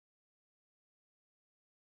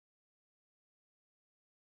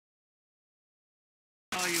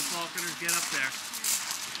Falconers get up there.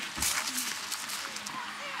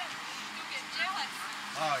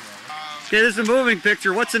 Okay, this is a moving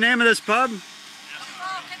picture. What's the name of this pub?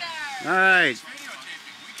 All right.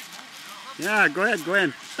 Yeah, go ahead, go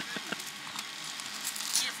in.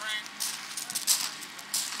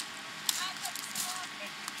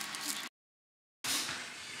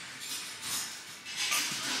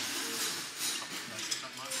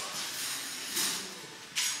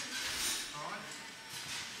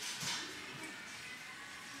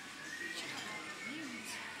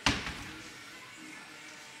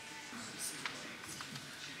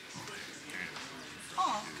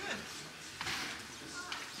 Oh, good.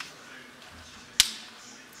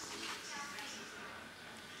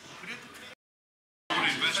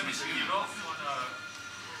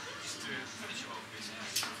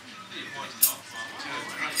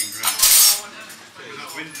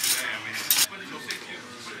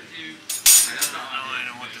 I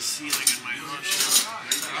don't want the ceiling in my house.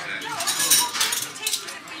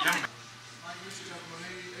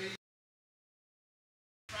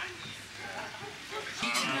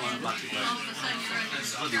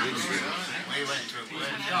 We went to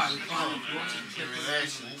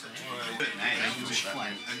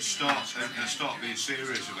and start being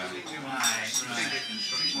serious about it.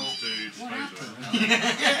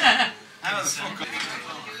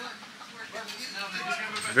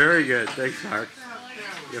 Very good. Thanks, Mark.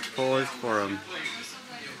 You posed for him.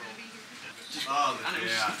 Oh,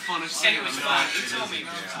 yeah. Funnest thing was that he told me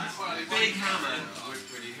big hammer,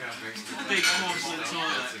 big porcelain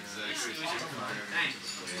toilet.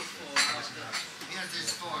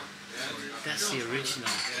 That's the original.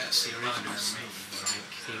 That's the original stuff. Like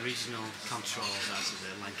the original controls out of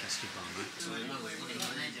the Lancaster bomber. So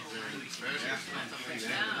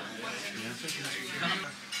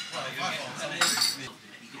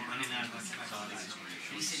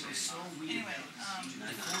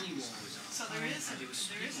there is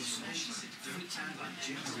every time I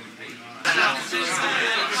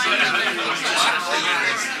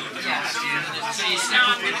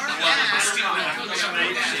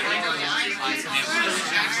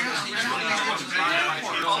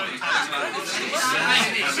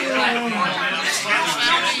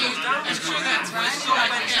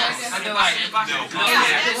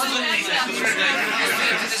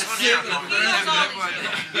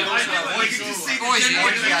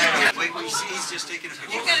He's just taking a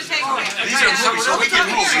picture. You're going to take a picture. These are so we can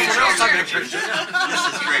move. This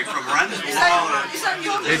is great from Randall.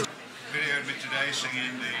 Videoed me today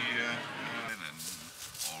singing the linen,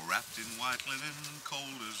 all wrapped in white linen,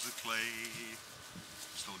 cold as the clay.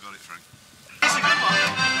 Still got it, Frank. It's a good one.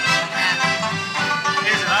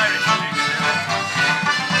 Here's an Irish one.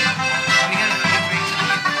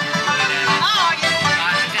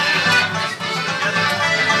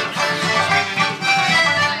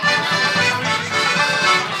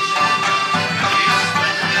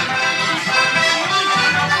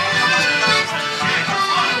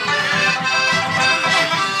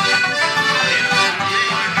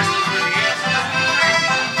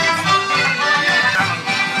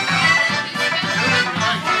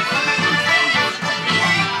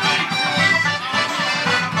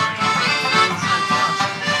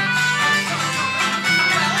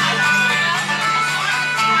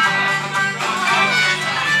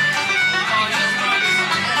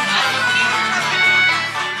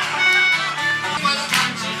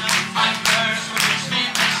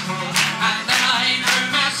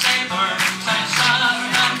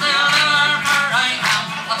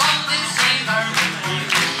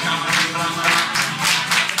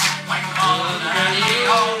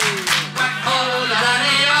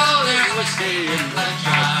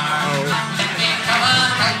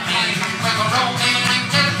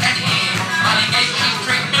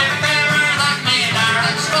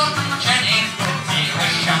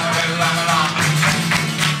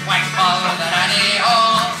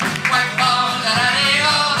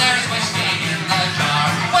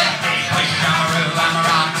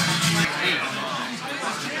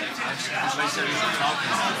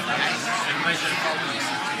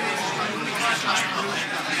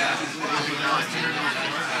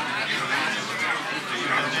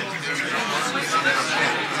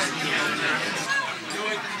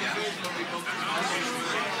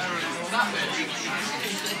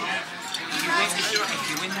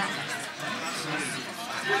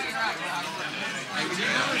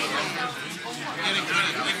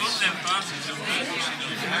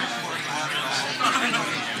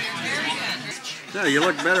 Yeah, you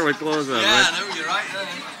look better with clothes on, yeah, right? I know, you're right.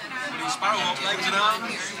 Sparrow up legs and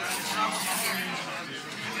arms.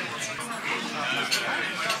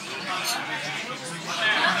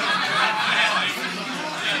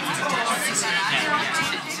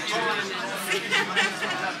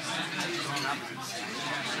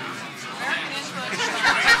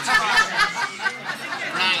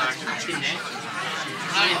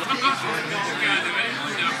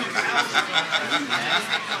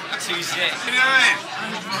 Tuesday. What are you doing?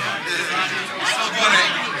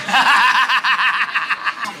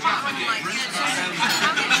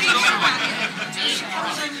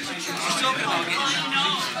 Still got it.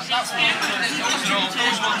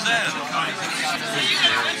 Those ones there.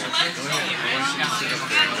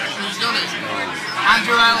 Who's done it?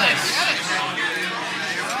 Andrew Ellis.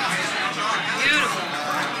 Beautiful.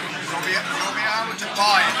 You'll be able to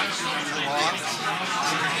buy it.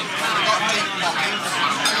 We've got deep pockets.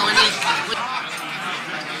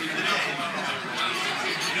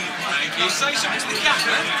 Thank you. Say something to the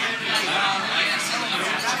captain.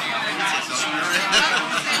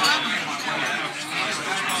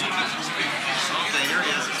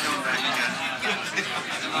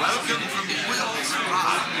 Welcome from Woodhall Spa.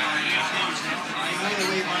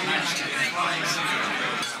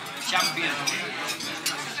 Champion.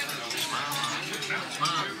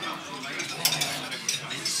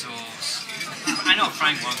 I know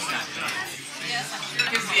Frank wants that.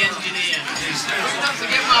 He's the engineer. Don't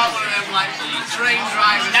forget about one of them like train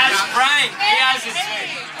drivers. That's Frank. He has his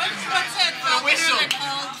What's that? a whistle.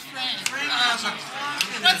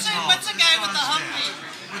 What's the guy with the Humvee?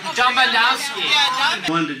 John Bandowski. Yeah, John. I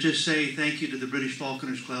wanted to just say thank you to the British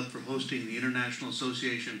Falconers Club for hosting the International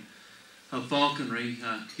Association of Falconry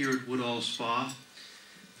here at Woodhall Spa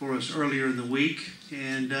for us earlier in the week,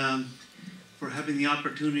 and for having the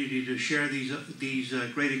opportunity to share these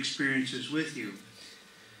great experiences with you.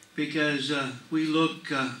 Because we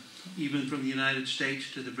look, even from the United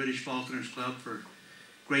States, to the British Falconers Club for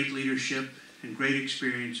great leadership and great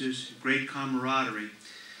experiences, great camaraderie.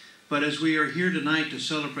 But as we are here tonight to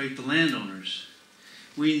celebrate the landowners,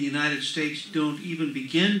 we in the United States don't even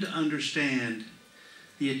begin to understand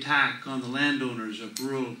the attack on the landowners of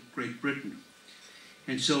rural Great Britain.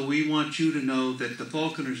 And so we want you to know that the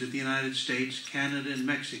falconers of the United States, Canada, and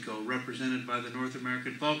Mexico, represented by the North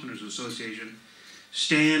American Falconers Association,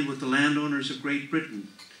 stand with the landowners of Great Britain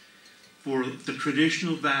for the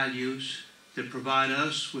traditional values that provide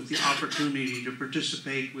us with the opportunity to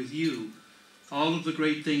participate with you all of the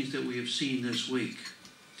great things that we have seen this week.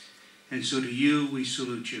 And so to you, we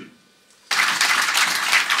salute you.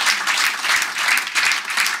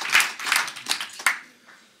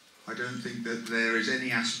 I don't think that there is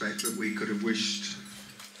any aspect that we could have wished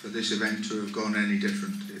for this event to have gone any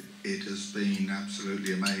different. It has been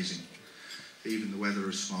absolutely amazing. Even the weather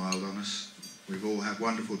has smiled on us. We've all had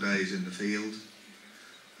wonderful days in the field,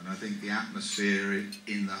 and I think the atmosphere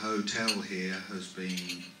in the hotel here has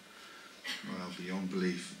been, well, beyond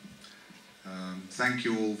belief. Thank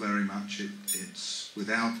you all very much. It's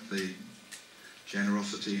without the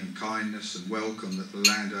generosity and kindness and welcome that the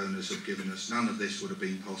landowners have given us, none of this would have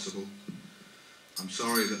been possible. I'm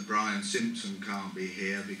sorry that Brian Simpson can't be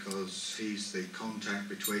here because he's the contact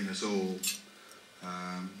between us all,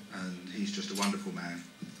 and he's just a wonderful man,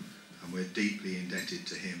 and we're deeply indebted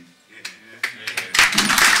to him.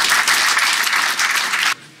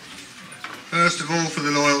 First of all, for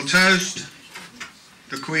the loyal toast,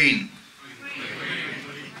 the Queen.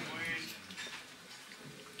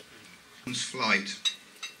 Flight.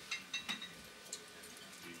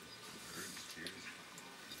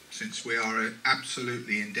 Since we are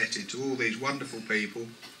absolutely indebted to all these wonderful people,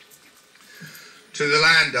 to the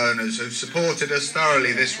landowners who supported us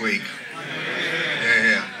thoroughly this week.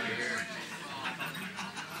 Yeah.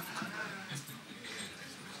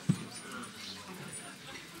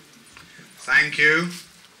 Thank you.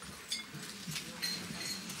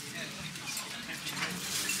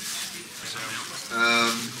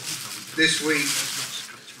 This week,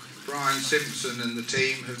 Brian Simpson and the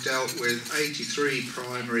team have dealt with 83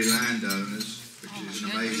 primary landowners, which is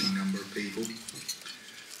an amazing number of people,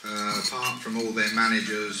 apart from all their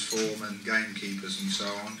managers, foremen, gamekeepers and so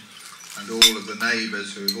on, and all of the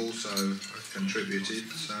neighbours who have also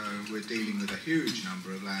contributed, so we're dealing with a huge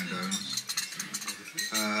number of landowners.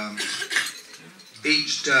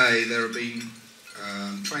 Each day there have been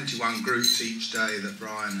 21 groups each day that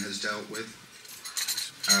Brian has dealt with.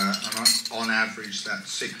 And on average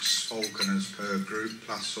that's 6 falconers per group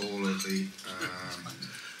plus all of the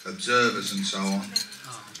observers and so on.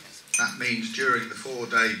 That means during the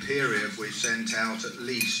 4-day period we've sent out at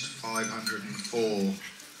least 504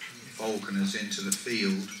 falconers into the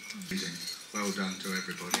field. Well done to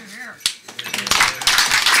everybody.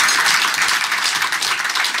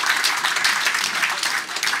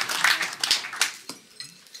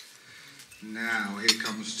 Now here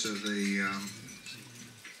comes to the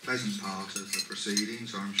pleasant part of the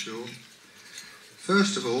proceedings, I'm sure.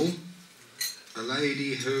 First of all, a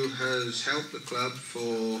lady who has helped the club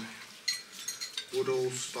for Woodhall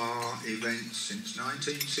Spa events since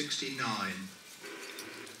 1969,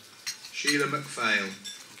 Sheila McPhail.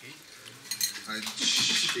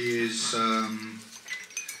 She is a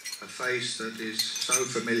face that is so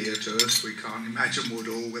familiar to us, we can't imagine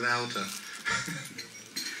Woodhall without her.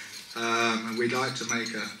 And we'd like to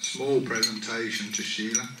make a small presentation to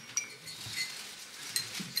Sheila.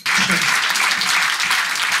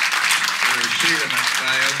 Sheila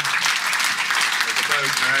McPhail, with a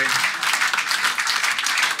bouquet.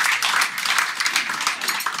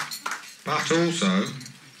 But also,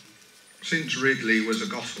 since Ridley was a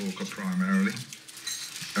goshawker primarily,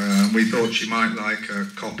 we thought she might like a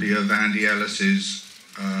copy of Andy Ellis's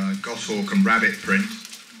Goshawk and Rabbit print.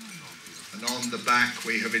 And on the back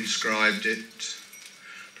we have inscribed it,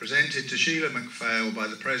 presented to Sheila McPhail by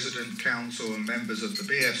the President, Council and members of the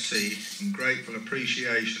BFC in grateful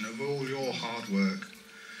appreciation of all your hard work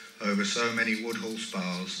over so many Woodhall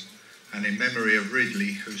Spas and in memory of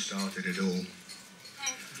Ridley who started it all.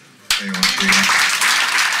 There you are, Sheila.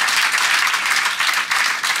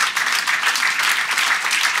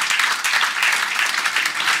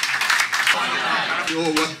 Your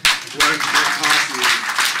won't get half you.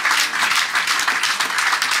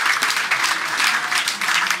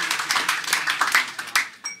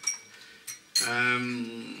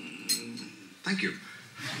 Thank you.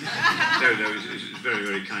 No, it's very,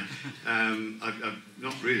 very kind. I've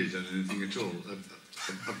not really done anything at all.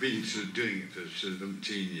 I've been sort of doing it for sort of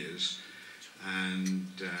 18 years, and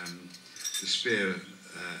the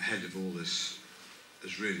spearhead of all this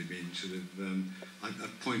has really been sort of,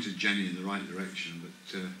 I've pointed Jenny in the right direction,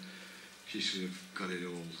 but she sort of got it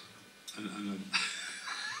all. And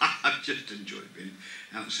I've just enjoyed being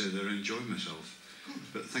outside there and enjoying myself.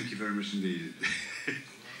 But thank you very much indeed. It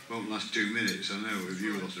won't last 2 minutes, I know, with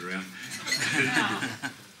you lot around.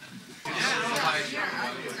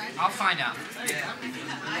 I'll find out.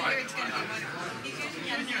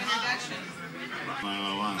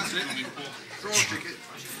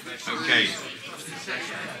 Okay.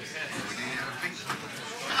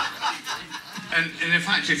 And in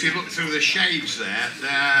fact, if you look through the shades there,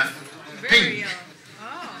 they're pink.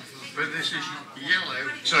 But this is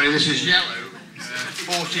yellow. Sorry, this is yellow.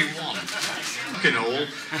 41. Fucking all.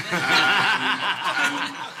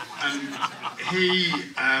 And he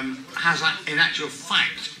has, in actual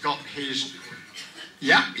fact, got his.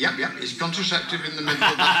 His contraceptive in the middle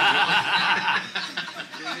of that.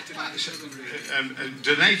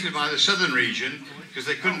 Donated by the Southern region because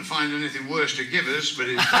they couldn't find anything worse to give us, but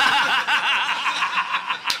it's.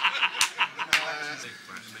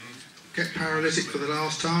 Get paralytic for the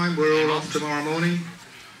last time. We're all off tomorrow morning,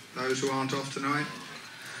 those who aren't off tonight.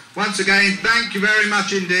 Once again, thank you very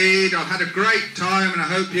much indeed. I've had a great time and I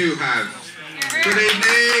hope you have. Good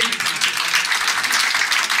evening.